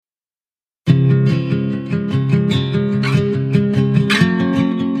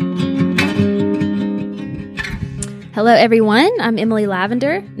Hello, everyone. I'm Emily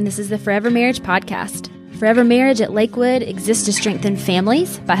Lavender, and this is the Forever Marriage Podcast. Forever Marriage at Lakewood exists to strengthen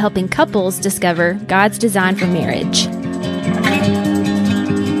families by helping couples discover God's design for marriage.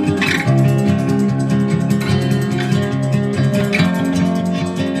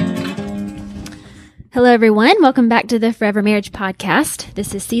 Hello, everyone. Welcome back to the Forever Marriage Podcast.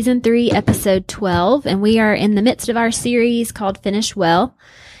 This is Season 3, Episode 12, and we are in the midst of our series called Finish Well.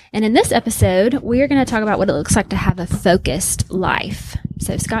 And in this episode, we are going to talk about what it looks like to have a focused life.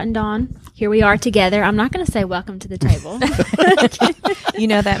 So Scott and Dawn, here we are together. I'm not going to say welcome to the table. You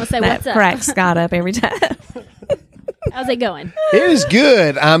know that, say, that cracks Scott up every time. How's it going? It is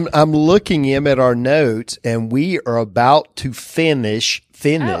good. I'm looking at our notes, and we are about to finish.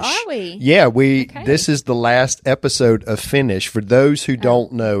 Oh, are we? Yeah, Okay. This is the last episode of Finish. For those who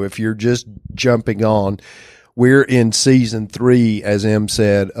don't know, if you're just jumping on, we're in Season 3, as Em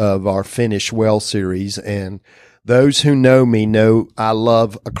said, of our Finish Well series, and those who know me know I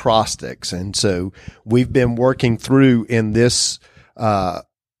love acrostics, and so we've been working through in this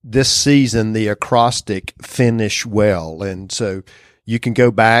season the acrostic Finish Well, and so you can go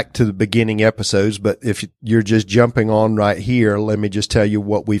back to the beginning episodes, but if you're just jumping on right here, let me just tell you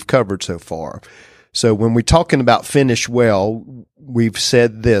what we've covered so far. So when we're talking about Finish Well, we've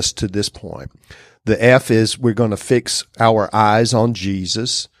said this to this point. The F is we're going to fix our eyes on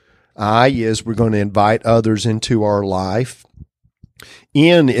Jesus. I is we're going to invite others into our life.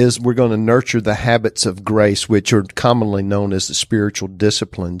 N is we're going to nurture the habits of grace, which are commonly known as the spiritual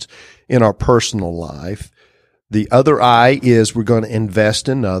disciplines in our personal life. The other I is we're going to invest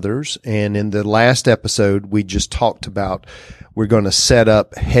in others. And in the last episode, we just talked about we're going to set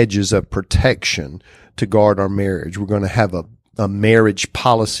up hedges of protection to guard our marriage. We're going to have a marriage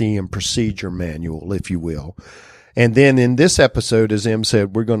policy and procedure manual, if you will. And then in this episode, as Em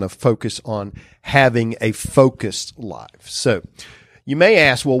said, we're going to focus on having a focused life. So you may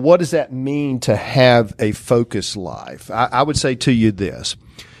ask, well, what does that mean to have a focused life? I would say to you this.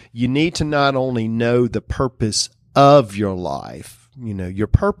 You need to not only know the purpose of your life, your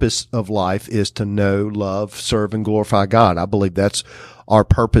purpose of life is to know, love, serve, and glorify God. I believe that's our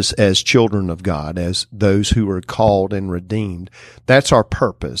purpose as children of God, as those who are called and redeemed. That's our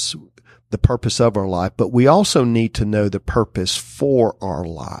purpose, the purpose of our life. But we also need to know the purpose for our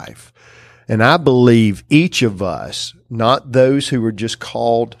life. And I believe each of us, not those who are just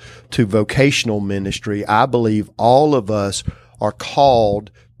called to vocational ministry, I believe all of us are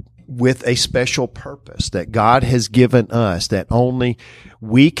called with a special purpose that God has given us that only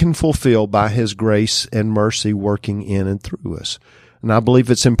we can fulfill by His grace and mercy working in and through us. And I believe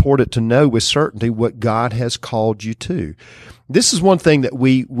it's important to know with certainty what God has called you to. This is one thing that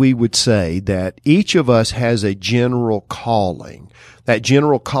we would say, that each of us has a general calling, that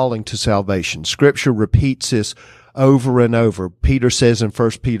general calling to salvation. Scripture repeats this over and over. Peter says in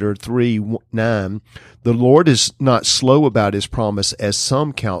 1 Peter 3:9, the Lord is not slow about His promise, as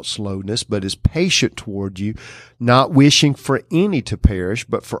some count slowness, but is patient toward you, not wishing for any to perish,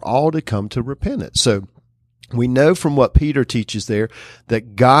 but for all to come to repentance. So we know from what Peter teaches there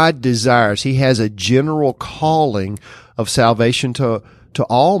that God desires, He has a general calling of salvation to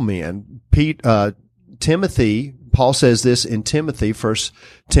all men. Timothy, Paul says this in Timothy, 1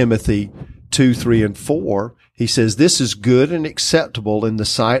 Timothy 2, 3, and 4. He says, this is good and acceptable in the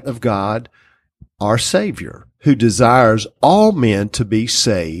sight of God, our Savior, who desires all men to be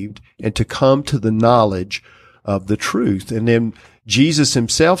saved and to come to the knowledge of the truth. And then Jesus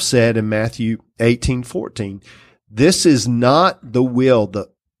Himself said in Matthew 18:14, this is not the will,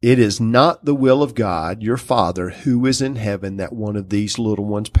 it is not the will of God, your Father, who is in heaven, that one of these little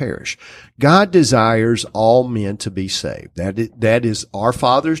ones perish. God desires all men to be saved. That is our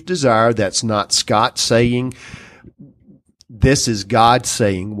Father's desire. That's not Scott saying. This is God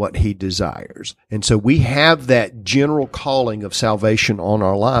saying what He desires. And so we have that general calling of salvation on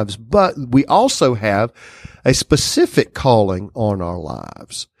our lives, but we also have a specific calling on our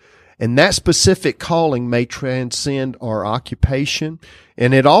lives. And that specific calling may transcend our occupation,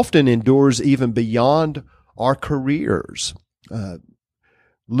 and it often endures even beyond our careers.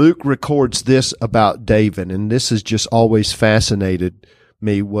 Luke records this about David, and this has just always fascinated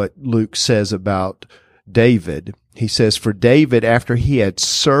me, what Luke says about David. He says, for David, after he had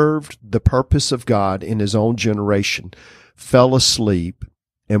served the purpose of God in his own generation, fell asleep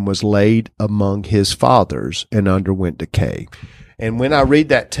and was laid among his fathers and underwent decay. And when I read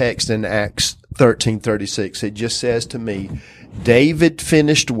that text in Acts 13:36, it just says to me, David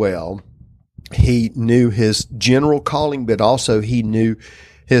finished well. He knew his general calling, but also he knew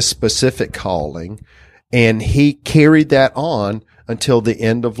his specific calling, and he carried that on until the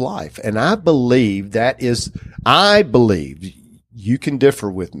end of life. And I believe that is I believe, you can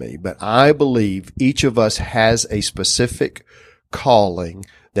differ with me, but I believe each of us has a specific calling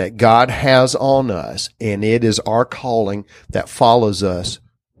that God has on us, and it is our calling that follows us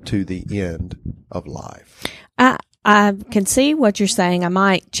to the end of life. I can see what you're saying. I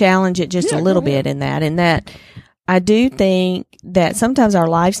might challenge it just a little bit in that I do think that sometimes our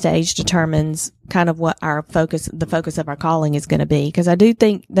life stage determines kind of what the focus of our calling is going to be. Because I do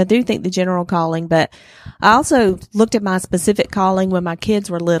think the general calling, but I also looked at my specific calling when my kids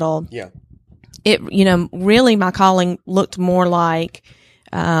were little. Yeah. Really my calling looked more like,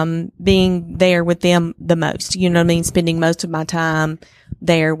 being there with them the most, you know what I mean? Spending most of my time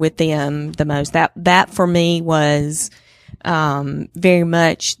there with them the most. That for me was, very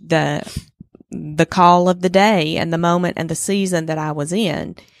much the call of the day and the moment and the season that I was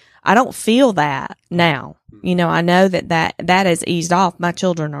in. I don't feel that now. I know that has eased off. My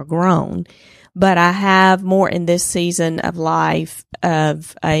children are grown, but I have more in this season of life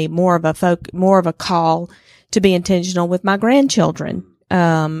of more of a call to be intentional with my grandchildren.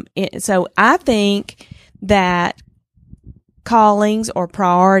 So I think that callings or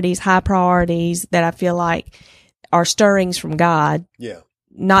priorities, high priorities that I feel like are stirrings from God. Yeah.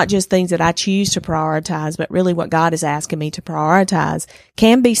 Not just things that I choose to prioritize, but really what God is asking me to prioritize,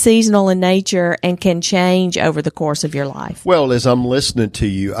 can be seasonal in nature and can change over the course of your life. Well, as I'm listening to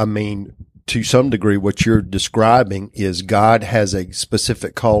you, I mean, to some degree, what you're describing is God has a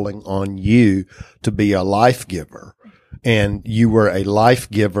specific calling on you to be a life giver. And you were a life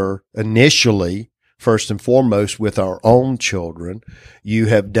giver initially, first and foremost, with our own children. You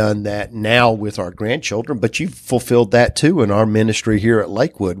have done that now with our grandchildren, but you've fulfilled that too in our ministry here at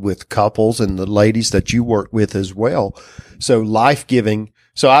Lakewood with couples and the ladies that you work with as well. So life giving.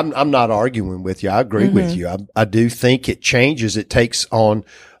 So I'm not arguing with you. I agree with you. I do think it changes. It takes on,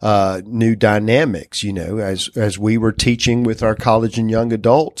 new dynamics, as we were teaching with our college and young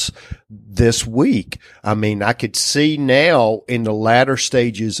adults this week. I mean, I could see now in the latter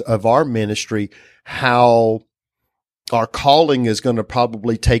stages of our ministry how our calling is going to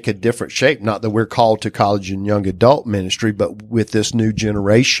probably take a different shape. Not that we're called to college and young adult ministry, but with this new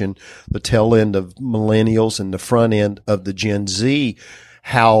generation, the tail end of millennials and the front end of the Gen Z,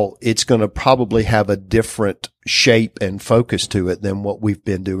 how it's going to probably have a different shape and focus to it than what we've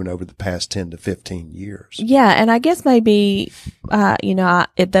been doing over the past 10 to 15 years. Yeah. And I guess maybe,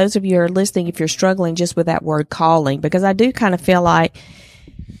 if those of you are listening, if you're struggling just with that word calling, because I do kind of feel like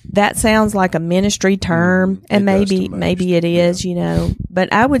that sounds like a ministry term, and maybe it is,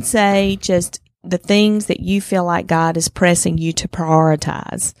 but I would say just the things that you feel like God is pressing you to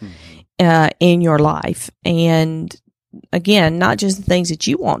prioritize, in your life. And again, not just the things that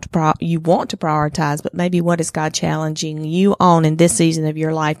you want to prioritize, but maybe what is God challenging you on in this season of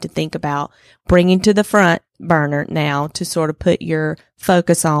your life to think about bringing to the front burner now to sort of put your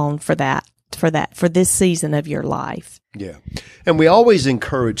focus on for this season of your life. Yeah. And we always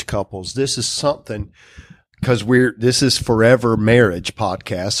encourage couples. This is something, because this is Forever Marriage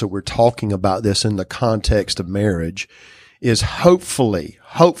podcast. So we're talking about this in the context of marriage, is hopefully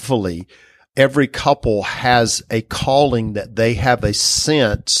every couple has a calling that they have a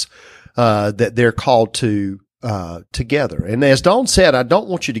sense, that they're called to, together. And as Dawn said, I don't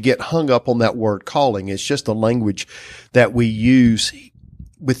want you to get hung up on that word calling. It's just the language that we use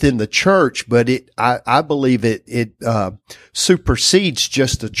within the church, but I believe it supersedes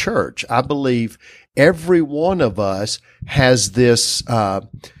just the church. I believe every one of us has this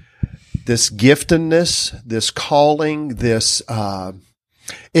giftedness, this calling,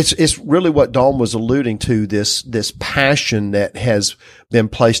 it's really what Dawn was alluding to, this passion that has been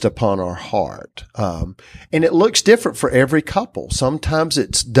placed upon our heart. And it looks different for every couple. Sometimes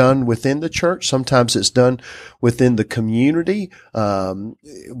it's done within the church. Sometimes it's done within the community.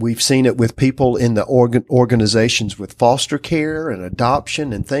 We've seen it with people in the organizations with foster care and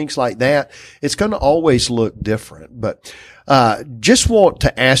adoption and things like that. It's going to always look different, but just want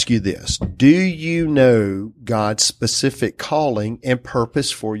to ask you this. Do you know God's specific calling and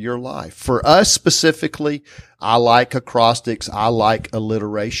purpose for your life? For us specifically, I like acrostics. I like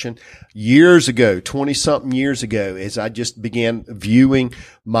alliteration. Years ago, 20-something years ago, as I just began viewing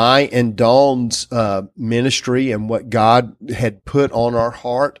my and Dawn's ministry and what God had put on our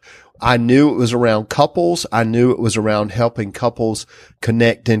heart, I knew it was around couples. I knew it was around helping couples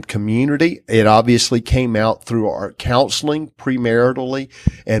connect in community. It obviously came out through our counseling, premaritally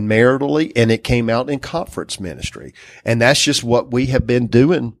and maritally, and it came out in conference ministry. And that's just what we have been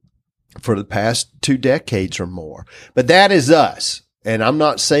doing for the past 2 decades or more. But that is us. And I'm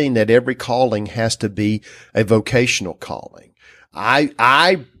not saying that every calling has to be a vocational calling.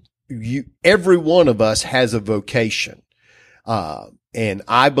 I every one of us has a vocation. And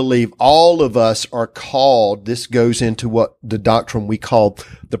I believe all of us are called. This goes into what the doctrine we call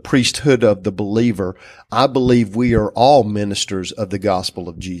the priesthood of the believer. I believe we are all ministers of the gospel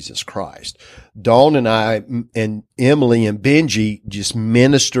of Jesus Christ. Dawn and I and Emily and Benji just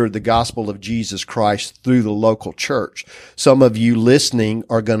minister the gospel of Jesus Christ through the local church. Some of you listening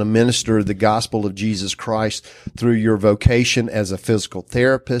are going to minister the gospel of Jesus Christ through your vocation as a physical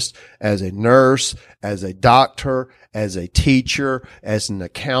therapist, as a nurse, as a doctor, as a teacher, as an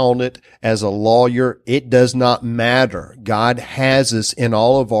accountant, as a lawyer. It does not matter. God has us in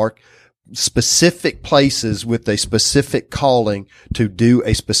all of our specific places with a specific calling to do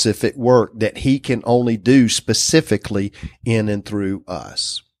a specific work that he can only do specifically in and through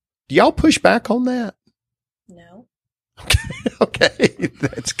us. Do y'all push back on that? No. Okay.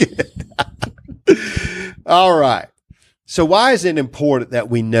 That's good. All right. So why is it important that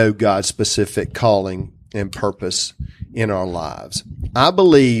we know God's specific calling and purpose in our lives? I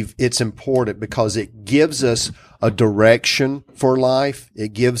believe it's important because it gives us a direction for life.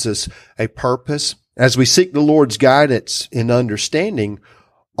 It gives us a purpose. As we seek the Lord's guidance in understanding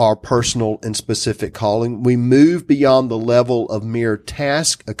our personal and specific calling, we move beyond the level of mere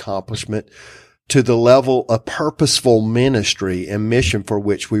task accomplishment to the level of purposeful ministry and mission for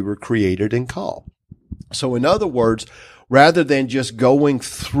which we were created and called. So in other words, rather than just going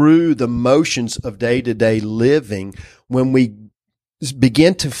through the motions of day-to-day living, when we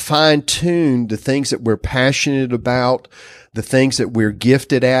begin to fine-tune the things that we're passionate about, the things that we're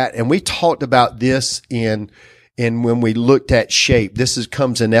gifted at, and we talked about this in when we looked at shape. This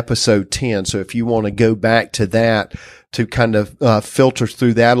comes in episode 10, so if you want to go back to that to kind of filter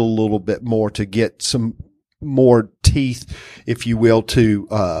through that a little bit more to get some more teeth, if you will,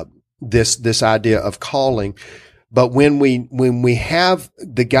 to this idea of calling. But when we have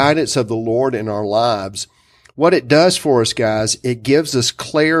the guidance of the Lord in our lives, what it does for us, guys, it gives us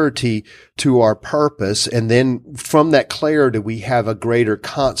clarity to our purpose. And then from that clarity, we have a greater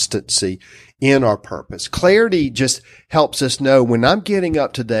constancy in our purpose. Clarity just helps us know when I'm getting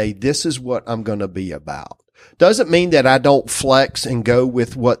up today, this is what I'm going to be about. Doesn't mean that I don't flex and go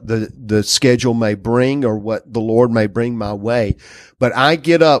with what the schedule may bring or what the Lord may bring my way. But I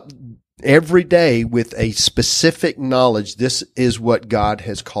get up every day with a specific knowledge. This is what God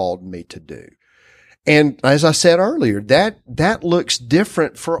has called me to do. And as I said earlier, that looks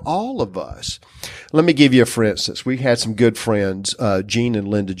different for all of us. Let me give you a for instance. We had some good friends, Gene and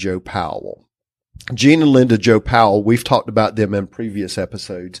Linda Jo Powell. Gene and Linda Jo Powell, we've talked about them in previous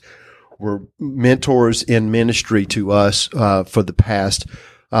episodes, were mentors in ministry to us, for the past,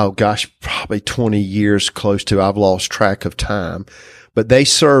 probably 20 years, close to. I've lost track of time. But they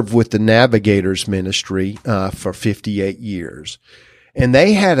served with the Navigators ministry, for 58 years. And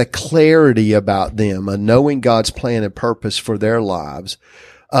they had a clarity about them, a knowing God's plan and purpose for their lives.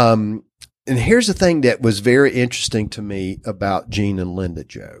 And here's the thing that was very interesting to me about Gene and Linda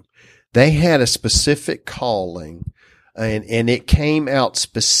Jo. They had a specific calling, and it came out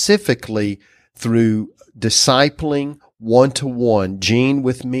specifically through discipling one-to-one, Gene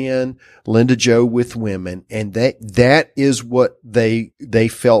with men, Linda Jo with women. And that is what they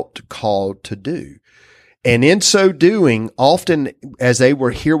felt called to do. And in so doing, often as they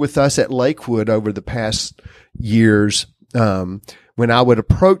were here with us at Lakewood over the past years, when I would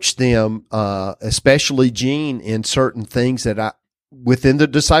approach them, especially Gene, in certain things that within the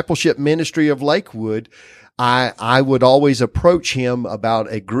discipleship ministry of Lakewood, I would always approach him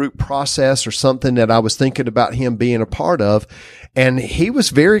about a group process or something that I was thinking about him being a part of. And he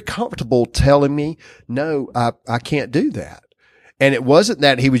was very comfortable telling me, no, I can't do that. And it wasn't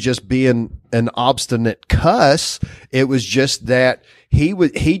that he was just being an obstinate cuss. It was just that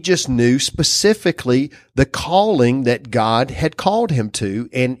he just knew specifically the calling that God had called him to,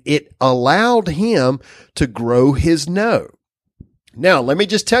 and it allowed him to grow his know. Now, let me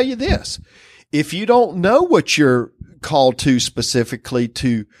just tell you this. If you don't know what you're called to specifically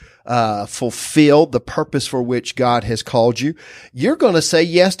to fulfill the purpose for which God has called you, you're going to say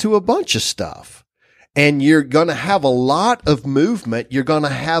yes to a bunch of stuff. And you're going to have a lot of movement. You're going to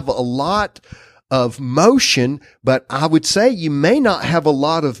have a lot of motion, but I would say you may not have a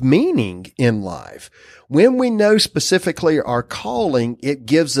lot of meaning in life. When we know specifically our calling, it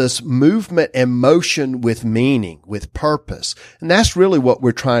gives us movement and motion with meaning, with purpose. And that's really what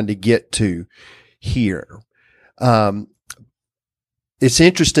we're trying to get to here. It's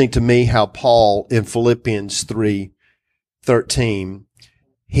interesting to me how Paul in Philippians 3:13,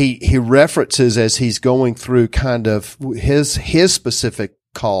 he references as he's going through kind of his specific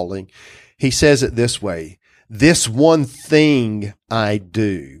calling. He says it this way: this one thing I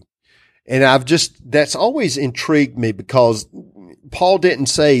do. And that's always intrigued me, because Paul didn't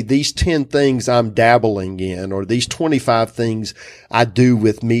say these 10 things I'm dabbling in, or these 25 things I do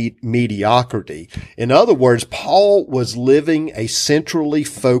with mediocrity. In other words, Paul was living a centrally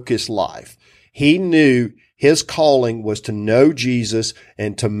focused life. He knew his calling was to know Jesus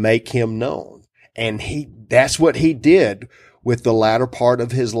and to make him known. And that's what he did with the latter part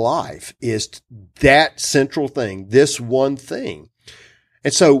of his life, is that central thing, this one thing.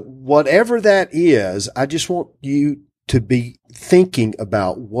 And so whatever that is, I just want you to be thinking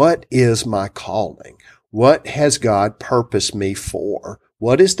about, what is my calling? What has God purposed me for?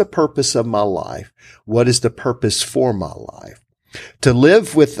 What is the purpose of my life? What is the purpose for my life? To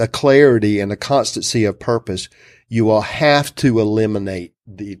live with a clarity and a constancy of purpose, you will have to eliminate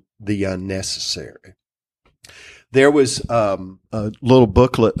the unnecessary. There was a little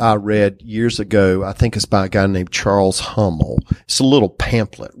booklet I read years ago. I think it's by a guy named Charles Hummel. It's a little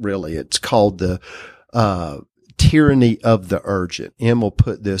pamphlet, really. It's called the Tyranny of the Urgent. Em will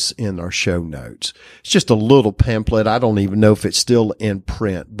put this in our show notes. It's just a little pamphlet. I don't even know if it's still in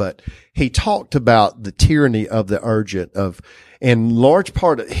print, but he talked about the tyranny of the urgent and large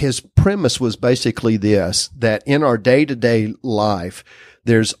part of his premise was basically this, that in our day-to-day life,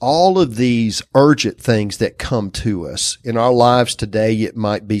 there's all of these urgent things that come to us in our lives today. It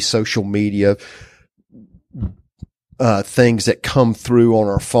might be social media, things that come through on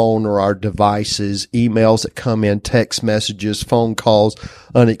our phone or our devices, emails that come in, text messages, phone calls,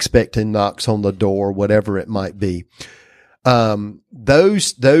 unexpected knocks on the door, whatever it might be.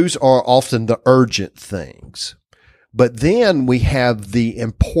 Those are often the urgent things. But then we have the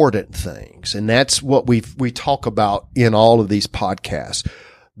important things, and that's what we talk about in all of these podcasts.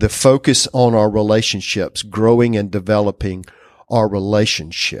 The focus on our relationships, growing and developing our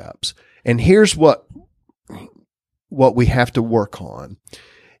relationships. And here's what we have to work on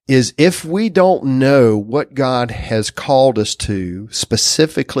is, if we don't know what God has called us to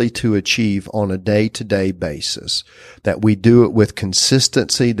specifically to achieve on a day-to-day basis, that we do it with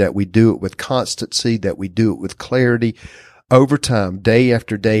consistency, that we do it with constancy, that we do it with clarity over time, day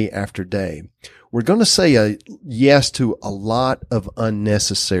after day after day, we're going to say a yes to a lot of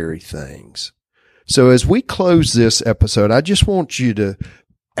unnecessary things. So as we close this episode, I just want you to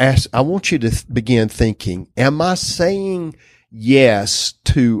begin thinking, am I saying yes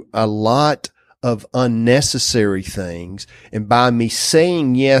to a lot of unnecessary things? And by me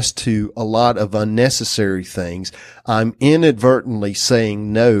saying yes to a lot of unnecessary things, I'm inadvertently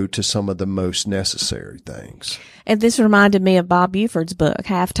saying no to some of the most necessary things. And this reminded me of Bob Buford's book,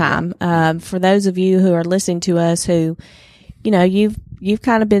 Halftime. For those of you who are listening to us who, you've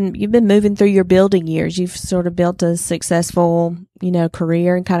been moving through your building years. You've sort of built a successful,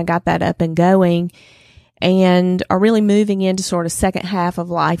 career and kind of got that up and going, and are really moving into sort of second half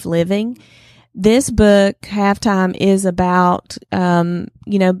of life living. This book, Halftime, is about,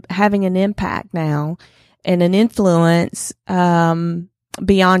 having an impact now and an influence,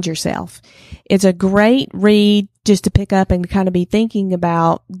 beyond yourself. It's a great read just to pick up and kind of be thinking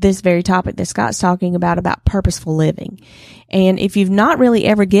about this very topic that Scott's talking about purposeful living. And if you've not really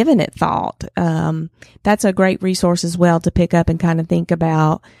ever given it thought, that's a great resource as well to pick up and kind of think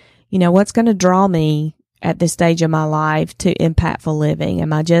about, what's going to draw me at this stage of my life to impactful living?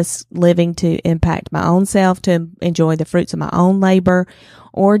 Am I just living to impact my own self, to enjoy the fruits of my own labor?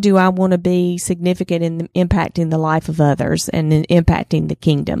 Or do I want to be significant in impacting the life of others and in impacting the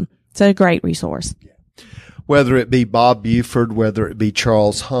kingdom? It's a great resource. Whether it be Bob Buford, whether it be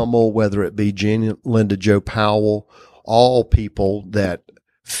Charles Hummel, whether it be Linda Jo Powell, all people that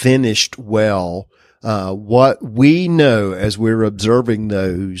finished well. What we know as we're observing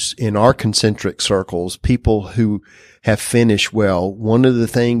those in our concentric circles, people who have finished well, one of the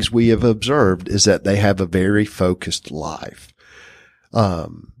things we have observed is that they have a very focused life.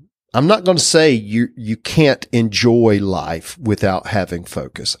 I'm not going to say you can't enjoy life without having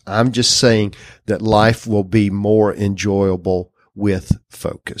focus. I'm just saying that life will be more enjoyable with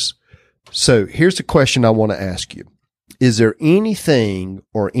focus. So here's the question I want to ask you. Is there anything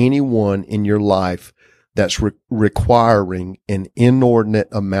or anyone in your life that's requiring an inordinate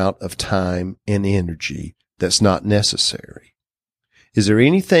amount of time and energy that's not necessary? Is there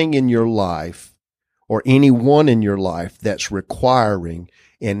anything in your life or anyone in your life that's requiring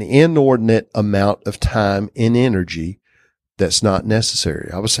an inordinate amount of time and energy that's not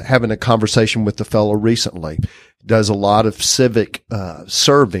necessary? I was having a conversation with a fellow recently, does a lot of civic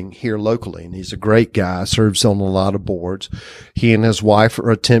serving here locally, and he's a great guy, serves on a lot of boards. He and his wife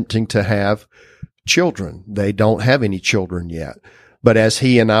are attempting to have children. They don't have any children yet. But as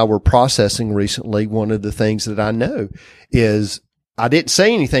he and I were processing recently, one of the things that I know is I didn't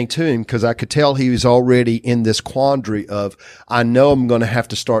say anything to him because I could tell he was already in this quandary of, I know I'm going to have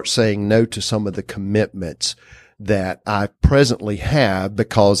to start saying no to some of the commitments that I presently have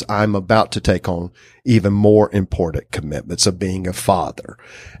because I'm about to take on even more important commitments of being a father.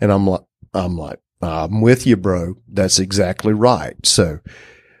 And I'm like, I'm with you, bro. That's exactly right. So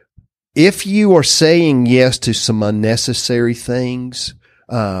if you are saying yes to some unnecessary things,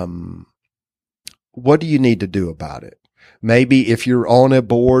 what do you need to do about it? Maybe if you're on a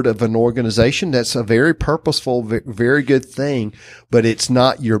board of an organization, that's a very purposeful, very good thing, but it's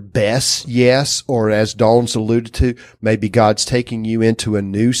not your best yes, or as Dawn's alluded to, maybe God's taking you into a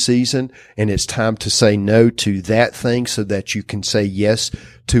new season and it's time to say no to that thing so that you can say yes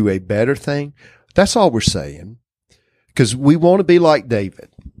to a better thing. That's all we're saying. Because we want to be like David.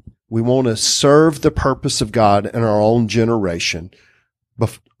 We want to serve the purpose of God in our own generation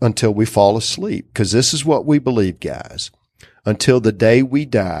until we fall asleep. Because this is what we believe, guys. Until the day we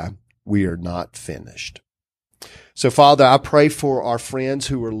die, we are not finished. So, Father, I pray for our friends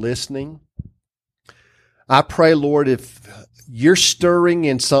who are listening. I pray, Lord, if you're stirring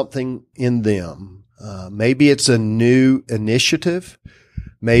in something in them, maybe it's a new initiative,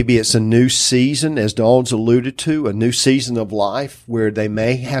 maybe it's a new season, as Dawn's alluded to, a new season of life where they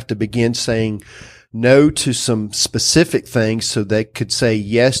may have to begin saying no to some specific things so they could say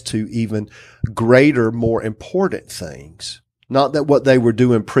yes to even greater, more important things. Not that what they were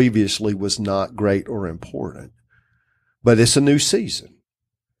doing previously was not great or important, but it's a new season.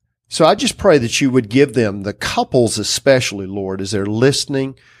 So I just pray that you would give them, the couples especially, Lord, as they're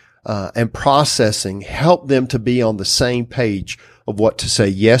listening and processing, help them to be on the same page of what to say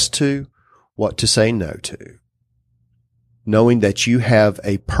yes to, what to say no to, knowing that you have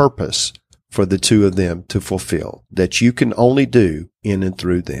a purpose for the two of them to fulfill, that you can only do in and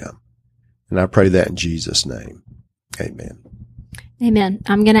through them. And I pray that in Jesus' name. Amen. Amen.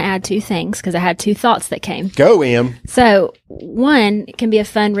 I'm going to add two things because I had two thoughts that came. Go, Em. So one, it can be a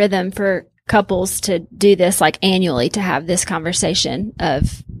fun rhythm for couples to do this like annually, to have this conversation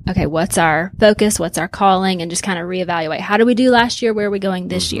of, okay, what's our focus? What's our calling? And just kind of reevaluate. How did we do last year? Where are we going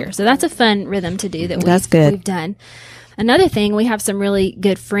this year? So that's a fun rhythm to do that we've done. Another thing, we have some really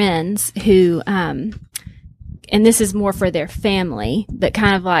good friends who, and this is more for their family, but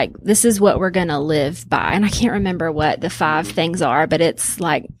kind of like, this is what we're going to live by. And I can't remember what the 5 things are, but it's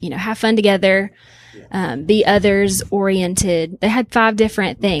like, have fun together, be others oriented. They had 5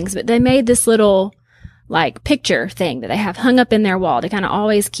 different things, but they made this little like picture thing that they have hung up in their wall to kind of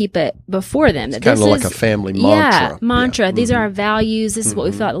always keep it before them. It's kind of like a family mantra. Yeah, mantra. Yeah. These are our values. This is what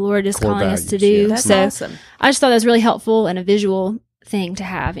we thought the Lord is calling us to do. Yeah. That's awesome. I just thought that was really helpful and a visual thing to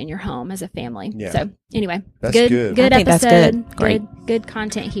have in your home as a family. Yeah. So anyway, that's good I think episode. That's good. Great. Good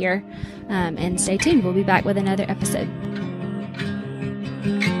content here. And stay tuned. We'll be back with another episode.